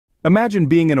Imagine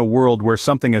being in a world where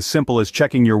something as simple as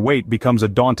checking your weight becomes a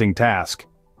daunting task.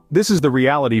 This is the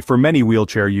reality for many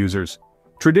wheelchair users.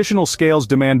 Traditional scales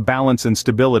demand balance and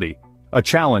stability, a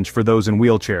challenge for those in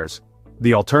wheelchairs.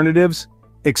 The alternatives?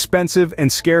 Expensive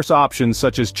and scarce options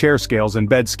such as chair scales and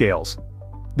bed scales.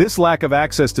 This lack of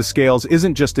access to scales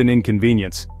isn't just an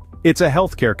inconvenience, it's a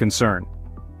healthcare concern.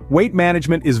 Weight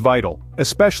management is vital,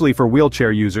 especially for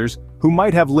wheelchair users who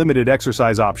might have limited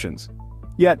exercise options.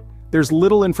 Yet, there's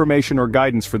little information or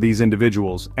guidance for these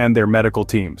individuals and their medical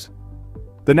teams.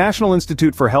 The National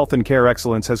Institute for Health and Care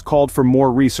Excellence has called for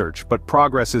more research, but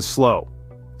progress is slow.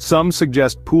 Some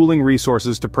suggest pooling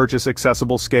resources to purchase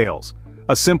accessible scales,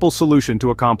 a simple solution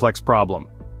to a complex problem.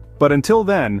 But until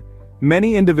then,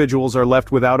 many individuals are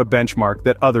left without a benchmark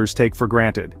that others take for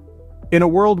granted. In a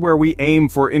world where we aim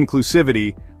for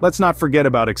inclusivity, let's not forget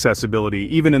about accessibility,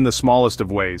 even in the smallest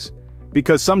of ways.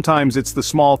 Because sometimes it's the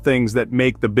small things that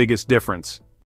make the biggest difference.